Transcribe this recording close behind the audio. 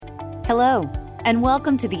Hello, and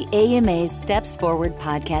welcome to the AMA's Steps Forward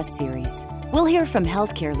podcast series. We'll hear from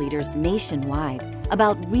healthcare leaders nationwide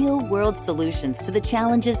about real-world solutions to the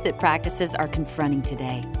challenges that practices are confronting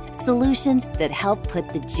today. Solutions that help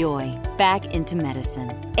put the joy back into medicine.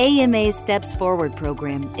 AMA's Steps Forward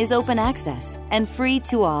program is open access and free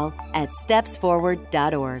to all at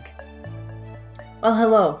stepsforward.org. Well,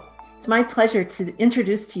 hello. It's my pleasure to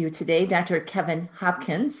introduce to you today Dr. Kevin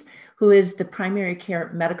Hopkins, who is the primary care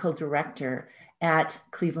medical director at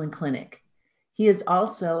Cleveland Clinic. He is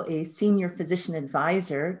also a senior physician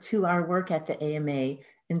advisor to our work at the AMA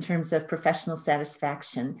in terms of professional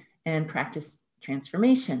satisfaction and practice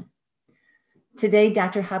transformation. Today,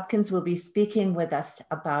 Dr. Hopkins will be speaking with us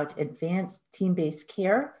about advanced team-based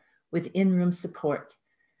care with in-room support.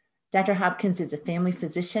 Dr. Hopkins is a family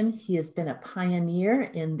physician. He has been a pioneer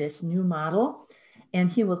in this new model, and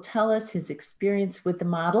he will tell us his experience with the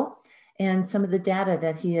model and some of the data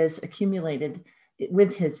that he has accumulated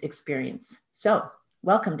with his experience. So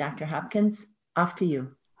welcome, Dr. Hopkins. Off to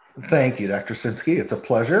you. Thank you, Dr. Sinsky. It's a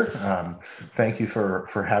pleasure. Thank you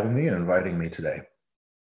for having me and inviting me today.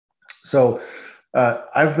 So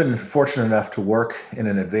I've been fortunate enough to work in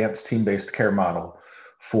an advanced team-based care model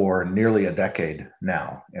for nearly a decade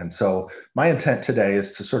now. And so my intent today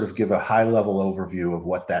is to sort of give a high-level overview of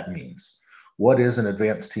what that means. What is an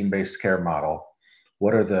advanced team-based care model?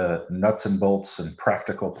 What are the nuts and bolts and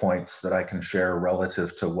practical points that I can share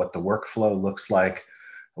relative to what the workflow looks like,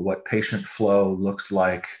 what patient flow looks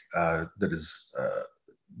like that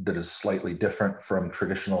is slightly different from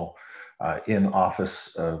traditional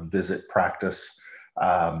in-office visit practice?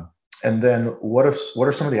 And then what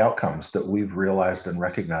are some of the outcomes that we've realized and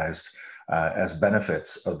recognized as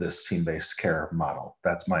benefits of this team-based care model?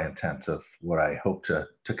 That's my intent of what I hope to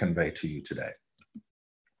convey to you today.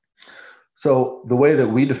 So the way that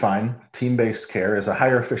we define team-based care is a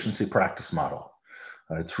higher efficiency practice model.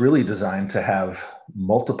 It's really designed to have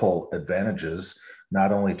multiple advantages,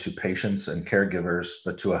 not only to patients and caregivers,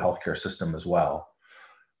 but to a healthcare system as well.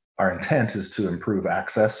 Our intent is to improve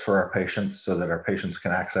access for our patients so that our patients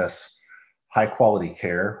can access high quality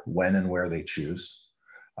care when and where they choose.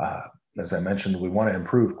 As I mentioned, we want to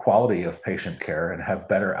improve quality of patient care and have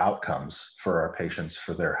better outcomes for our patients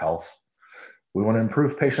for their health. We want to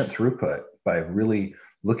improve patient throughput by really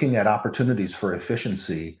looking at opportunities for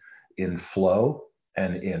efficiency in flow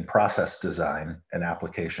and in process design and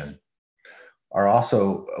application. We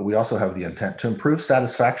also have the intent to improve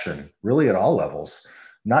satisfaction really at all levels,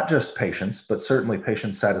 not just patients, but certainly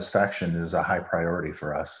patient satisfaction is a high priority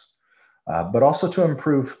for us, but also to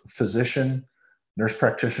improve physician, nurse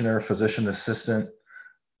practitioner, physician assistant,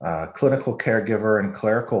 clinical caregiver, and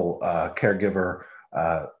clerical caregiver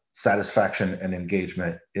satisfaction and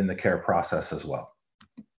engagement in the care process as well.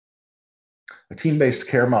 A team-based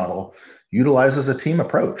care model utilizes a team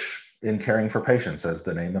approach in caring for patients, as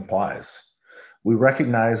the name implies. We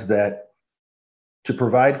recognize that to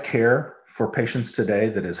provide care for patients today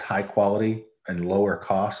that is high quality and lower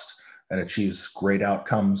cost and achieves great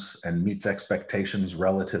outcomes and meets expectations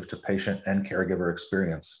relative to patient and caregiver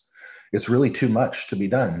experience, it's really too much to be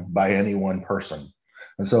done by any one person.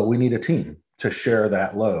 And so we need a team to share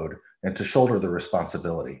that load and to shoulder the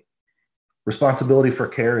responsibility. Responsibility for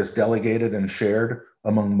care is delegated and shared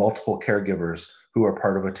among multiple caregivers who are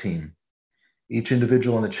part of a team. Each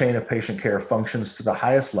individual in the chain of patient care functions to the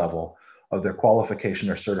highest level of their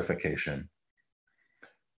qualification or certification.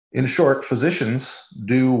 In short, physicians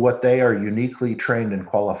do what they are uniquely trained and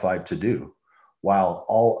qualified to do, while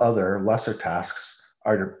all other lesser tasks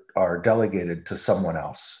are delegated to someone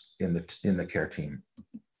else in the care team.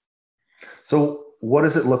 So what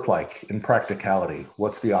does it look like in practicality?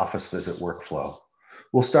 What's the office visit workflow?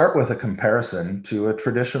 We'll start with a comparison to a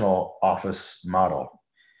traditional office model.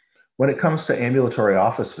 When it comes to ambulatory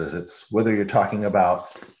office visits, whether you're talking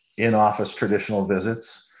about in-office traditional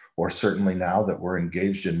visits, or certainly now that we're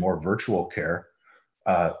engaged in more virtual care,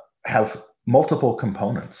 have multiple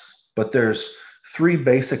components, but there's three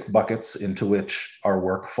basic buckets into which our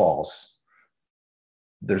work falls.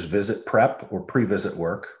 There's visit prep or pre-visit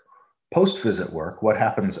work, post-visit work, what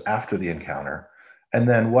happens after the encounter, and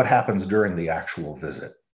then what happens during the actual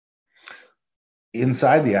visit.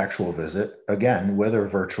 Inside the actual visit, again, whether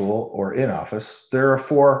virtual or in office, there are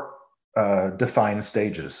four defined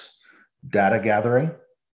stages: data gathering,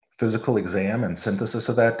 physical exam and synthesis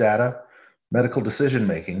of that data, medical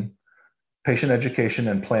decision-making, patient education,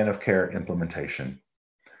 and plan of care implementation.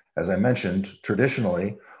 As I mentioned,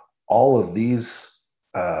 traditionally, all of these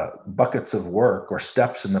buckets of work or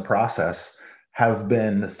steps in the process have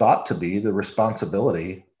been thought to be the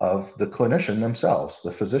responsibility of the clinician themselves,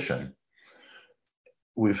 the physician.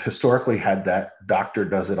 we've historically had that doctor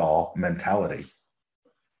does it all mentality.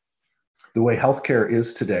 The way healthcare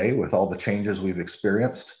is today, with all the changes we've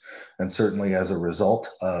experienced, and certainly as a result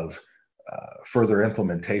of further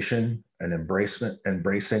implementation and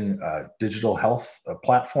embracing digital health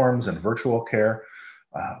platforms and virtual care,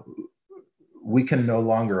 we can no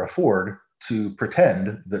longer afford to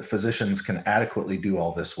pretend that physicians can adequately do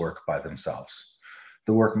all this work by themselves.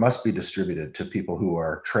 The work must be distributed to people who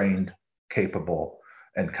are trained, capable,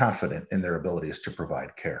 and confident in their abilities to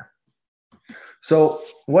provide care. So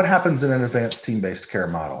what happens in an advanced team-based care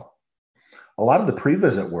model? A lot of the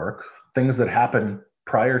pre-visit work, things that happen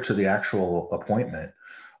prior to the actual appointment,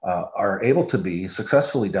 are able to be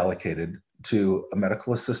successfully delegated to a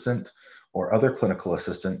medical assistant or other clinical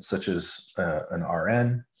assistant, such as an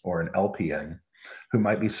RN or an LPN, who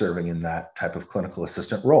might be serving in that type of clinical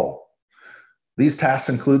assistant role. These tasks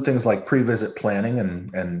include things like pre-visit planning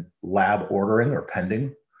and lab ordering or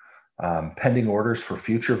pending orders for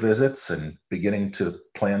future visits and beginning to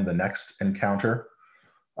plan the next encounter,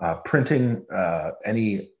 printing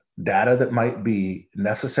any data that might be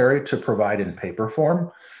necessary to provide in paper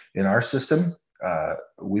form. In our system,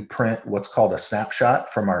 we print what's called a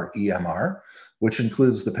snapshot from our EMR, which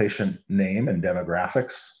includes the patient name and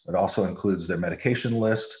demographics. It also includes their medication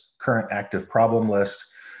list, current active problem list,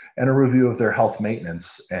 and a review of their health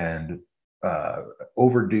maintenance and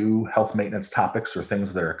overdue health maintenance topics or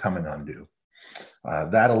things that are coming undue.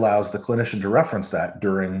 That allows the clinician to reference that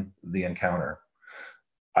during the encounter.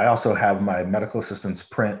 I also have my medical assistants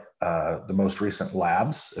print the most recent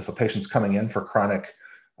labs if a patient's coming in for chronic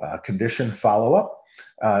condition follow-up,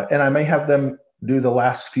 and I may have them do the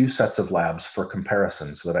last few sets of labs for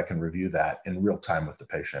comparison so that I can review that in real time with the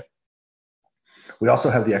patient. We also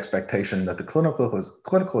have the expectation that the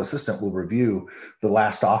clinical assistant will review the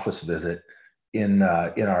last office visit in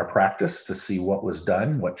our practice to see what was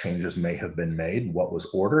done, what changes may have been made, what was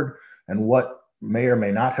ordered, and what may or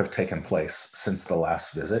may not have taken place since the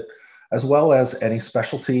last visit, as well as any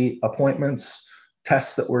specialty appointments,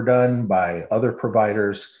 tests that were done by other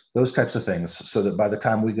providers, those types of things, so that by the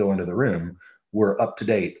time we go into the room, we're up to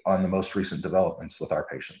date on the most recent developments with our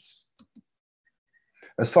patients.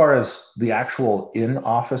 As far as the actual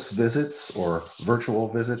in-office visits or virtual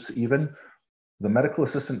visits even, the medical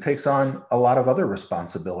assistant takes on a lot of other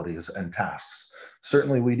responsibilities and tasks.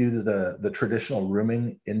 Certainly we do the traditional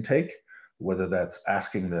rooming intake, whether that's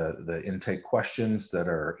asking the intake questions that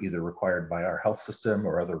are either required by our health system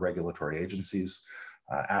or other regulatory agencies,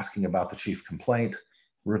 asking about the chief complaint,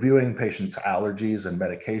 reviewing patients' allergies and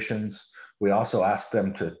medications. We also ask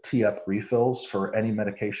them to tee up refills for any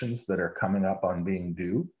medications that are coming up on being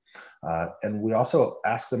due. And we also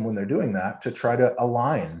ask them when they're doing that to try to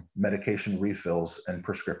align medication refills and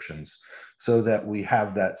prescriptions so that we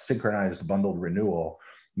have that synchronized bundled renewal,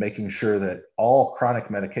 making sure that all chronic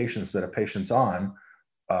medications that a patient's on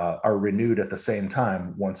are renewed at the same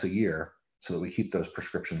time once a year so that we keep those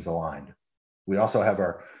prescriptions aligned. We also have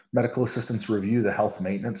our medical assistants review the health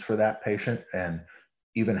maintenance for that patient and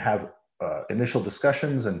even have initial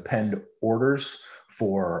discussions and penned orders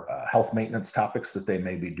for health maintenance topics that they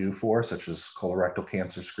may be due for, such as colorectal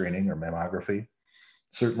cancer screening or mammography.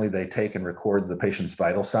 Certainly they take and record the patient's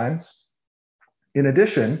vital signs. In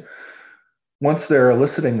addition, once they're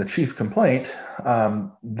eliciting the chief complaint,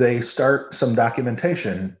 they start some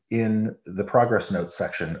documentation in the progress notes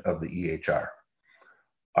section of the EHR.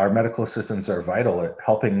 Our medical assistants are vital at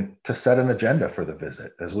helping to set an agenda for the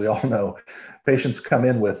visit. As we all know, patients come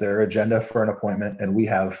in with their agenda for an appointment, and we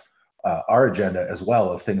have our agenda as well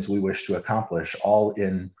of things we wish to accomplish, all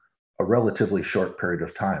in a relatively short period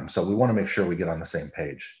of time. So we want to make sure we get on the same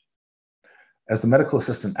page. As the medical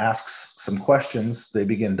assistant asks some questions, they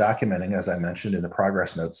begin documenting, as I mentioned, in the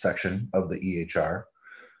progress notes section of the EHR,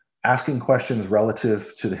 asking questions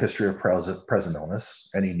relative to the history of present illness,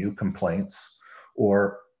 any new complaints,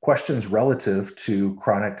 or questions relative to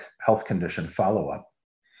chronic health condition follow-up.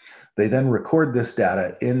 They then record this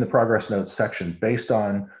data in the progress notes section based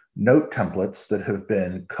on note templates that have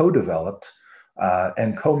been co-developed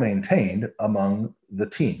and co-maintained among the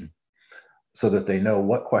team so that they know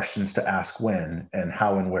what questions to ask when and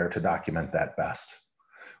how and where to document that best.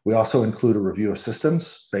 We also include a review of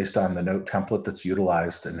systems based on the note template that's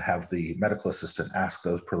utilized and have the medical assistant ask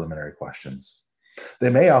those preliminary questions. They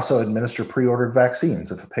may also administer pre-ordered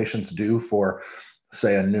vaccines if a patient's due for,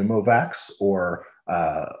 say, a pneumovax or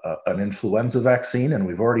an influenza vaccine, and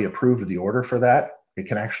we've already approved the order for that. It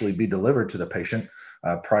can actually be delivered to the patient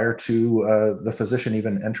prior to the physician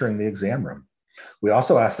even entering the exam room. We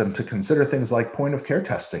also ask them to consider things like point of care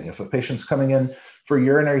testing. If a patient's coming in for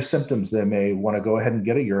urinary symptoms, they may want to go ahead and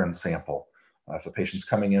get a urine sample If a patient's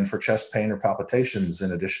coming in for chest pain or palpitations,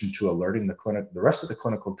 in addition to alerting the rest of the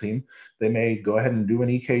clinical team, they may go ahead and do an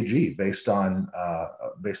EKG based on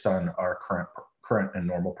our current and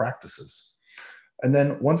normal practices. And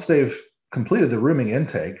then once they've completed the rooming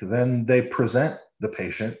intake, then they present the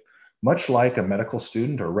patient, much like a medical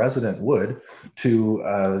student or resident would, to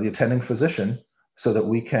the attending physician so that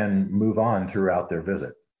we can move on throughout their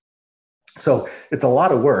visit. So it's a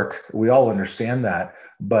lot of work. We all understand that,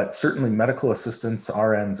 but certainly medical assistants,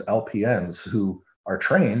 RNs, LPNs who are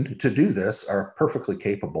trained to do this are perfectly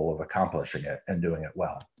capable of accomplishing it and doing it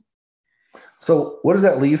well. So what does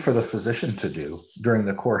that leave for the physician to do during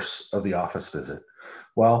the course of the office visit?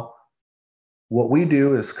 Well, what we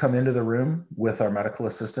do is come into the room with our medical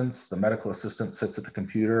assistants. The medical assistant sits at the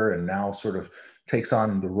computer and now sort of takes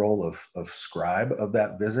on the role of scribe of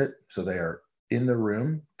that visit. So they are in the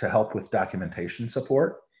room to help with documentation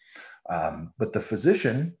support. But the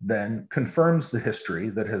physician then confirms the history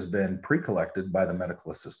that has been pre-collected by the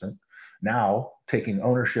medical assistant, now taking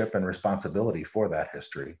ownership and responsibility for that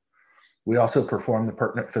history. We also perform the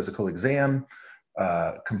pertinent physical exam,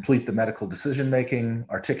 complete the medical decision-making,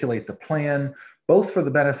 articulate the plan, both for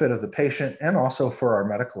the benefit of the patient and also for our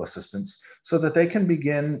medical assistants, so that they can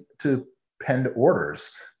begin to penned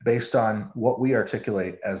orders based on what we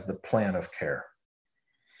articulate as the plan of care.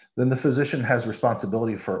 Then the physician has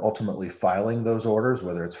responsibility for ultimately filing those orders,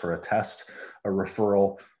 whether it's for a test, a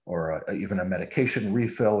referral, or even a medication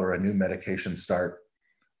refill or a new medication start.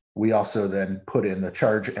 We also then put in the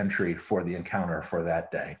charge entry for the encounter for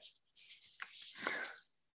that day.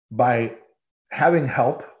 By having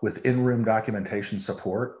help with in-room documentation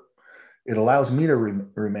support, it allows me to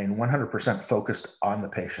remain 100% focused on the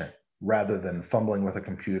patient rather than fumbling with a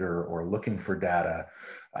computer or looking for data.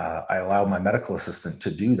 I allow my medical assistant to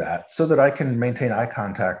do that so that I can maintain eye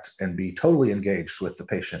contact and be totally engaged with the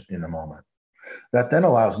patient in the moment. That then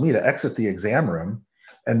allows me to exit the exam room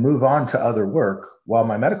and move on to other work while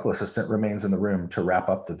my medical assistant remains in the room to wrap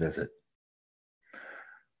up the visit.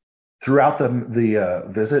 Throughout the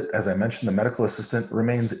visit, as I mentioned, the medical assistant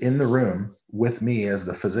remains in the room with me as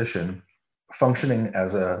the physician, functioning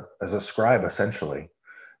as a scribe, essentially.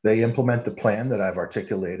 They implement the plan that I've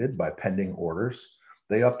articulated by pending orders.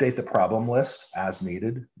 They update the problem list as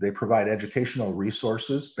needed. They provide educational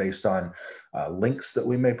resources based on links that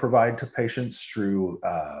we may provide to patients through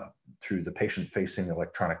the patient-facing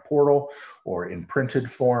electronic portal or in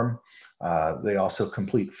printed form. They also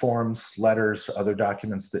complete forms, letters, other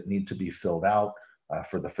documents that need to be filled out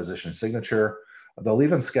for the physician signature. They'll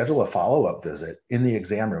even schedule a follow-up visit in the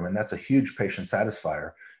exam room, and that's a huge patient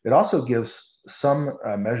satisfier. It also gives some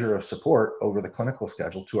measure of support over the clinical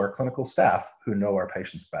schedule to our clinical staff who know our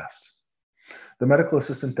patients best. The medical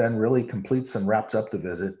assistant then really completes and wraps up the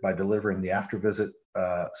visit by delivering the after-visit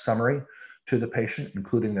summary to the patient,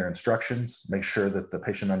 including their instructions, make sure that the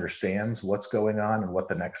patient understands what's going on and what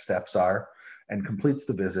the next steps are, and completes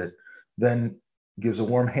the visit, then gives a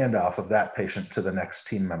warm handoff of that patient to the next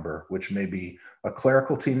team member, which may be a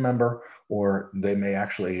clerical team member, or they may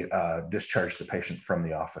actually discharge the patient from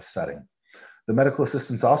the office setting. The medical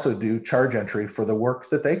assistants also do charge entry for the work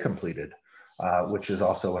that they completed, which is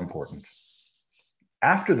also important.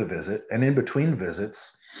 After the visit and in between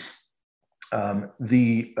visits,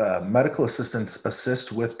 the medical assistants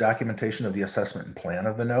assist with documentation of the assessment and plan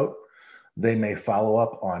of the note. They may follow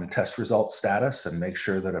up on test result status and make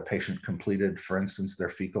sure that a patient completed, for instance, their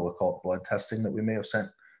fecal occult blood testing that we may have sent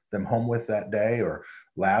them home with that day, or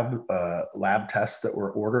lab tests that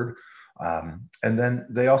were ordered. And then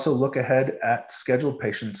they also look ahead at scheduled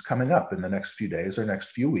patients coming up in the next few days or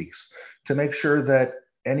next few weeks to make sure that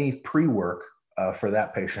any pre-work for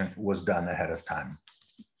that patient was done ahead of time.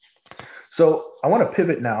 So I want to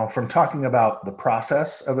pivot now from talking about the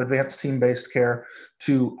process of advanced team-based care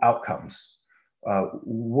to outcomes.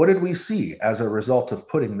 What did we see as a result of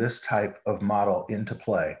putting this type of model into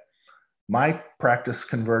play? My practice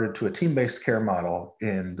converted to a team-based care model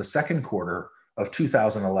in the second quarter of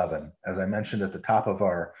 2011, as I mentioned at the top of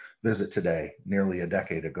our visit today, nearly a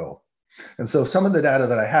decade ago. And so some of the data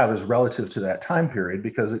that I have is relative to that time period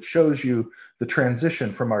because it shows you the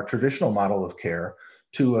transition from our traditional model of care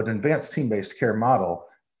to an advanced team-based care model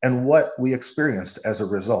and what we experienced as a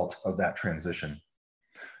result of that transition.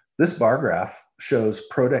 This bar graph shows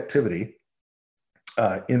productivity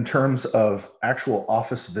in terms of actual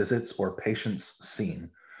office visits or patients seen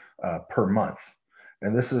per month.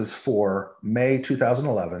 And this is for May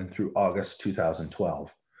 2011 through August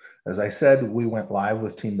 2012. As I said, we went live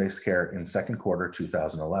with team-based care in second quarter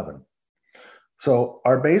 2011. So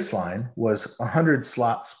our baseline was 100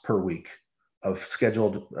 slots per week of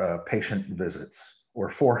scheduled patient visits, or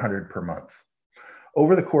 400 per month.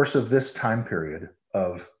 Over the course of this time period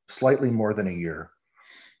of slightly more than a year,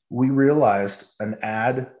 we realized an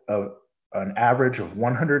average of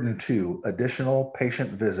 102 additional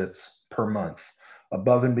patient visits per month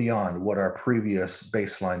above and beyond what our previous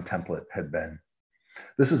baseline template had been.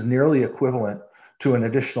 This is nearly equivalent to an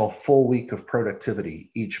additional full week of productivity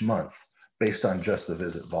each month based on just the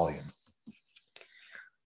visit volume.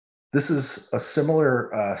 This is a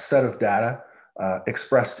similar set of data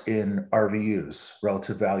expressed in RVUs,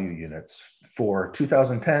 relative value units, for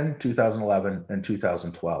 2010, 2011, and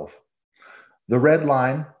 2012. The red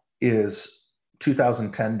line is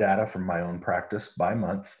 2010 data from my own practice by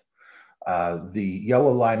month. The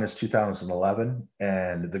yellow line is 2011,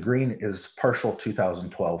 and the green is partial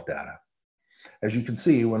 2012 data. As you can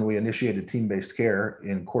see, when we initiated team-based care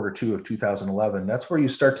in Q2 of 2011, that's where you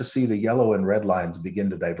start to see the yellow and red lines begin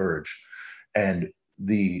to diverge. And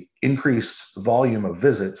the increased volume of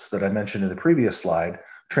visits that I mentioned in the previous slide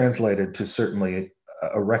translated to certainly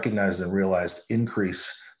a recognized and realized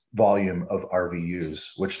increase volume of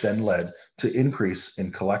RVUs, which then led to increase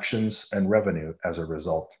in collections and revenue as a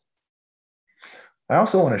result. I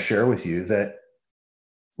also want to share with you that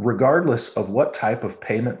regardless of what type of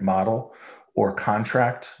payment model or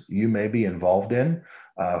contract you may be involved in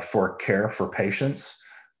for care for patients,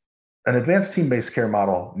 an advanced team-based care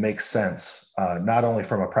model makes sense, not only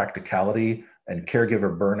from a practicality and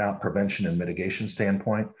caregiver burnout prevention and mitigation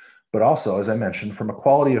standpoint, but also, as I mentioned, from a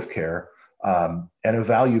quality of care and a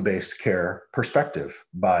value-based care perspective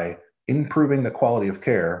by improving the quality of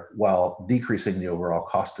care while decreasing the overall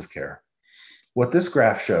cost of care. What this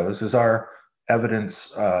graph shows is our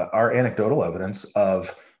evidence, our anecdotal evidence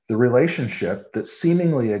of the relationship that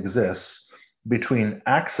seemingly exists between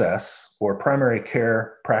access or primary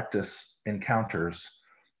care practice encounters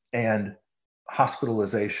and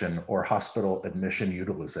hospitalization or hospital admission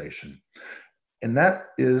utilization. And that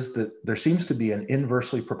is that there seems to be an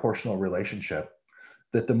inversely proportional relationship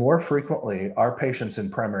that the more frequently our patients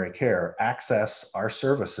in primary care access our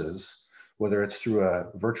services, whether it's through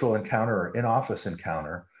a virtual encounter or in-office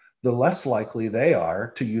encounter, the less likely they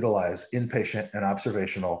are to utilize inpatient and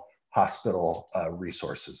observational hospital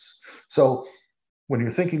resources. So when you're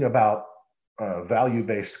thinking about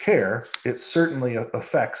value-based care, it certainly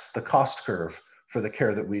affects the cost curve for the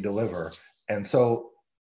care that we deliver. And so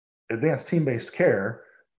advanced team-based care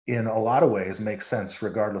in a lot of ways makes sense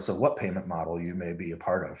regardless of what payment model you may be a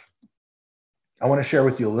part of. I want to share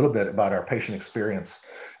with you a little bit about our patient experience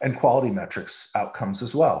and quality metrics outcomes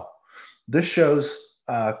as well. This shows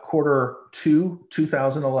Q2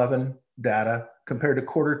 2011 data compared to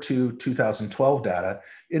Q2 2012 data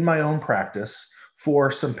in my own practice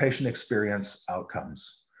for some patient experience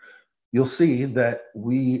outcomes. You'll see that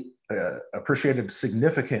we appreciated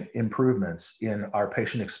significant improvements in our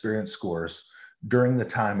patient experience scores during the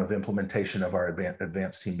time of implementation of our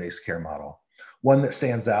advanced team-based care model. One that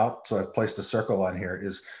stands out, so I've placed a circle on here,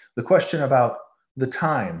 is the question about the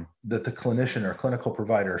time that the clinician or clinical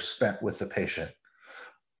provider spent with the patient.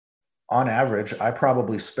 On average, I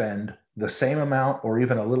probably spend the same amount or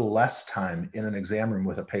even a little less time in an exam room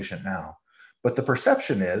with a patient now. But the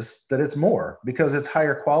perception is that it's more because it's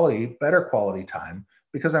higher quality, better quality time,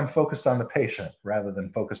 because I'm focused on the patient rather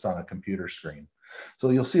than focused on a computer screen. So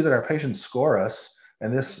you'll see that our patients score us,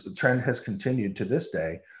 and this trend has continued to this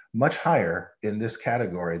day, much higher in this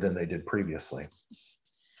category than they did previously.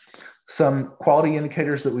 Some quality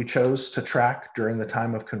indicators that we chose to track during the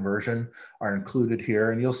time of conversion are included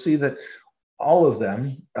here, and you'll see that all of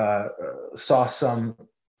them saw some,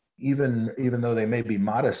 even though they may be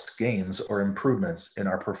modest gains or improvements in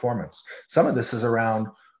our performance. Some of this is around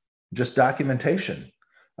just documentation.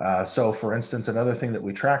 So for instance, another thing that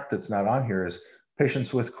we track that's not on here is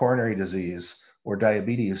patients with coronary disease or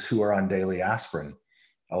diabetes who are on daily aspirin.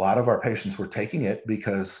 A lot of our patients were taking it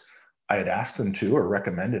because I had asked them to or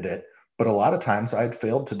recommended it, but a lot of times I'd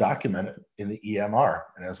failed to document it in the EMR.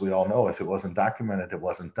 And as we all know, if it wasn't documented, it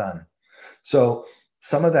wasn't done. So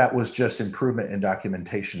some of that was just improvement in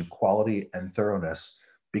documentation quality and thoroughness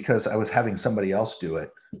because I was having somebody else do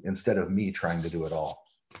it instead of me trying to do it all.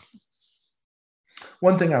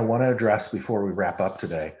 One thing I want to address before we wrap up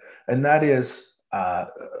today, and that is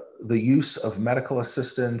the use of medical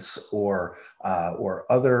assistants or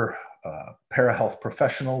other parahealth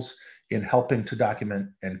professionals in helping to document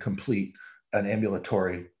and complete an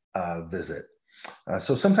ambulatory visit.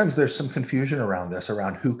 So sometimes there's some confusion around this,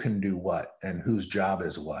 around who can do what and whose job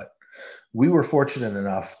is what. We were fortunate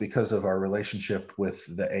enough, because of our relationship with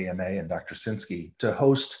the AMA and Dr. Sinsky, to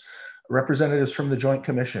host representatives from the Joint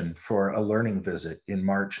Commission for a learning visit in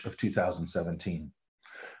March of 2017.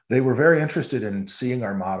 They were very interested in seeing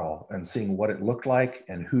our model and seeing what it looked like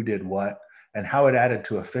and who did what and how it added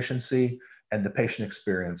to efficiency and the patient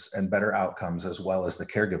experience and better outcomes, as well as the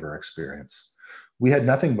caregiver experience. We had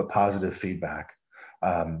nothing but positive feedback.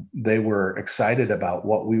 They were excited about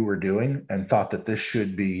what we were doing and thought that this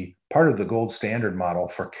should be part of the gold standard model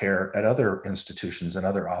for care at other institutions and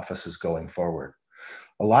other offices going forward.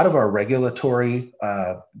 A lot of our regulatory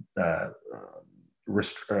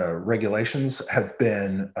regulations have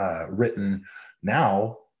been written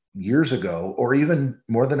now years ago or even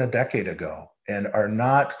more than a decade ago and are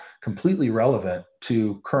not completely relevant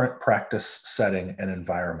to current practice setting and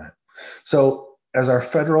environment. So as our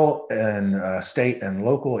federal and state and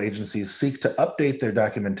local agencies seek to update their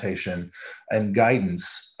documentation and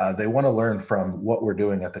guidance, they want to learn from what we're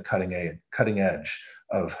doing at the cutting edge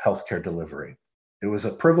of healthcare delivery. It was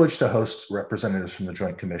a privilege to host representatives from the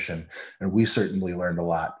Joint Commission, and we certainly learned a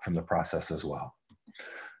lot from the process as well.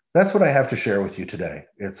 That's what I have to share with you today.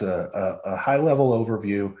 It's a high-level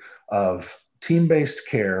overview of team-based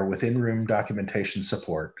care with in-room documentation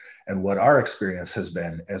support and what our experience has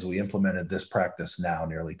been as we implemented this practice now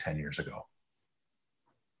nearly 10 years ago.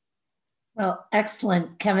 Well,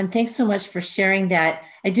 excellent, Kevin. Thanks so much for sharing that.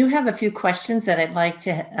 I do have a few questions that I'd like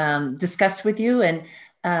to discuss with you. And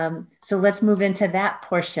so let's move into that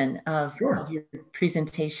portion of your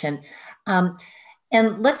presentation.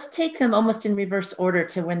 And let's take them almost in reverse order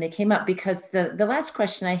to when they came up, because the last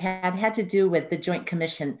question I had to do with the Joint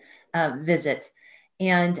Commission visit.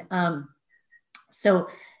 And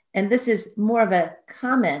and this is more of a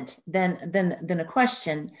comment than a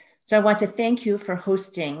question. So I want to thank you for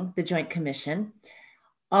hosting the Joint Commission.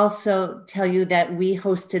 Also tell you that we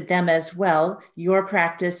hosted them as well. Your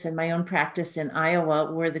practice and my own practice in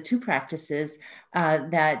Iowa were the two practices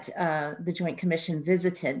that the Joint Commission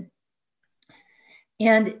visited.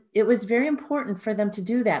 And it was very important for them to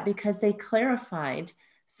do that because they clarified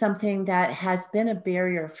something that has been a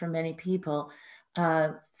barrier for many people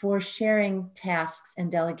for sharing tasks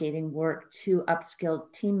and delegating work to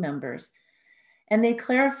upskilled team members. And they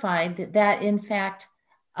clarified that in fact,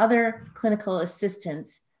 other clinical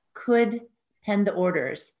assistants could pen the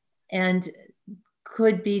orders and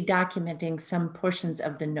could be documenting some portions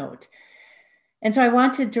of the note. And so I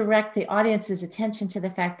want to direct the audience's attention to the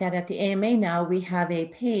fact that at the AMA now, we have a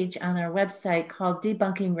page on our website called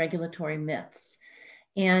Debunking Regulatory Myths.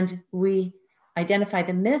 And we identify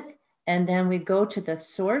the myth, and then we go to the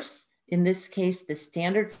source, in this case, the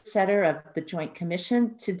standard setter of the Joint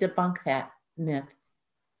Commission, to debunk that myth.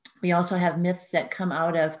 We also have myths that come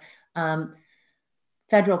out of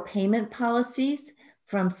federal payment policies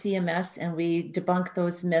from CMS, and we debunk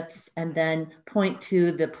those myths and then point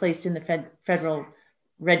to the place in the Federal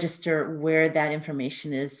Register where that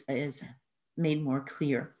information is made more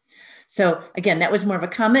clear. So again, that was more of a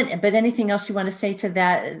comment, but anything else you want to say to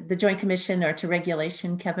that, the Joint Commission or to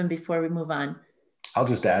regulation, Kevin, before we move on? I'll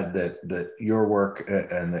just add that your work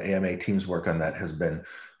and the AMA team's work on that has been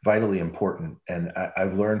vitally important. And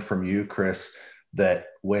I've learned from you, Chris, that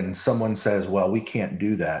when someone says, well, we can't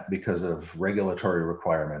do that because of regulatory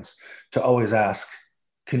requirements, to always ask,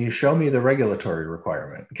 can you show me the regulatory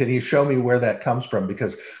requirement? Can you show me where that comes from?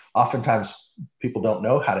 Because oftentimes people don't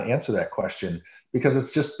know how to answer that question because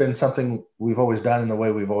it's just been something we've always done in the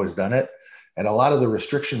way we've always done it. And a lot of the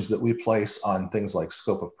restrictions that we place on things like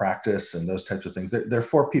scope of practice and those types of things, they're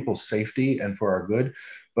for people's safety and for our good.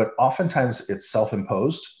 But oftentimes it's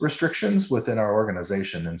self-imposed restrictions within our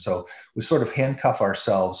organization. And so we sort of handcuff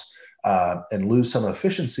ourselves and lose some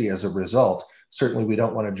efficiency as a result. Certainly we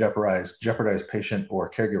don't want to jeopardize patient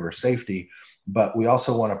or caregiver safety, but we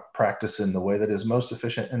also want to practice in the way that is most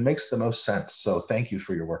efficient and makes the most sense. So thank you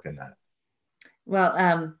for your work in that.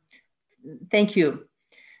 Well, thank you.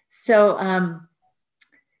 So,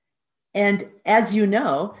 and as you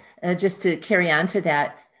know, just to carry on to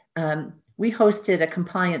that, we hosted a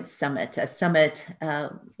compliance summit,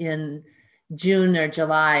 in June or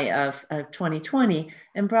July of 2020,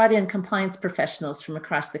 and brought in compliance professionals from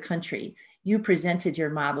across the country. You presented your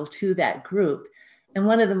model to that group. And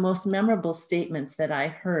one of the most memorable statements that I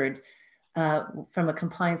heard from a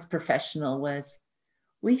compliance professional was,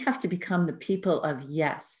 we have to become the people of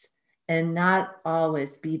yes and not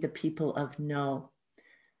always be the people of no.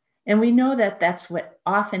 And we know that that's what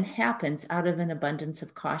often happens out of an abundance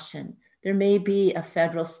of caution. There may be a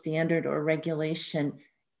federal standard or regulation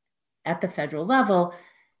at the federal level,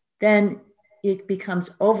 then it becomes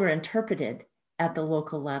overinterpreted at the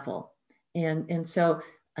local level. And so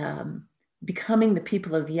becoming the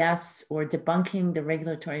people of yes or debunking the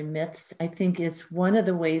regulatory myths, I think is one of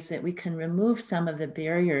the ways that we can remove some of the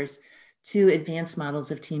barriers to advanced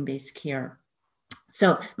models of team-based care.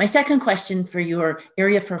 So my second question for your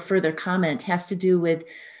area for further comment has to do with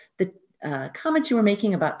the comments you were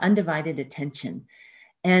making about undivided attention.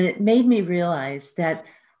 And it made me realize that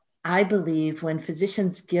I believe when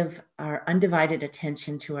physicians give our undivided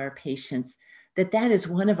attention to our patients, that is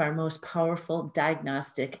one of our most powerful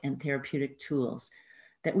diagnostic and therapeutic tools,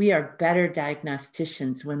 that we are better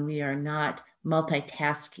diagnosticians when we are not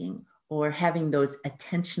multitasking or having those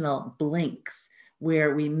attentional blinks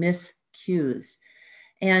where we miss cues.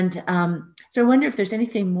 And so I wonder if there's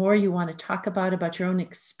anything more you want to talk about your own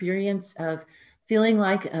experience of feeling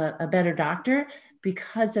like a better doctor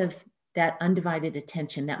because of that undivided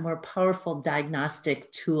attention, that more powerful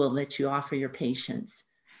diagnostic tool that you offer your patients.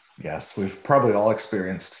 Yes, we've probably all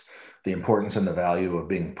experienced the importance and the value of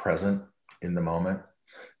being present in the moment.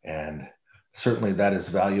 And certainly that is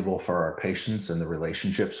valuable for our patients and the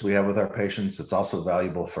relationships we have with our patients. It's also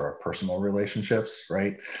valuable for our personal relationships,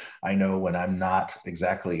 right? I know when I'm not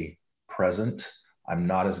exactly present, I'm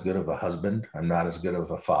not as good of a husband, I'm not as good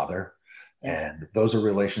of a father. Yes. And those are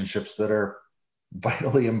relationships that are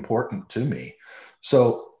vitally important to me.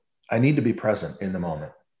 So I need to be present in the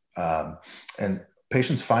moment. And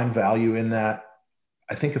patients find value in that.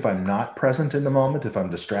 I think if I'm not present in the moment, if I'm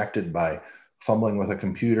distracted by fumbling with a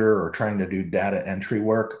computer or trying to do data entry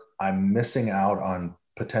work, I'm missing out on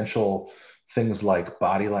potential things like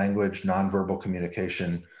body language, nonverbal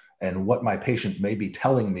communication, and what my patient may be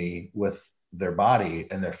telling me with their body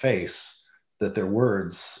and their face, that their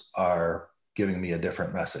words are giving me a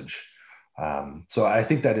different message. So I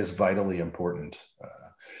think that is vitally important,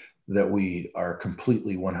 that we are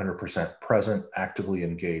completely 100% present, actively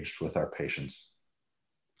engaged with our patients.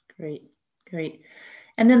 Great, great.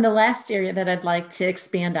 And then the last area that I'd like to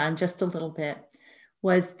expand on just a little bit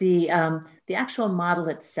was the actual model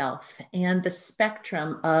itself and the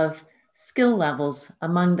spectrum of skill levels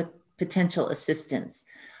among the potential assistants.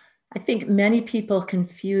 I think many people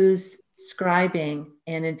confuse scribing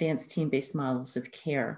and advanced team-based models of care.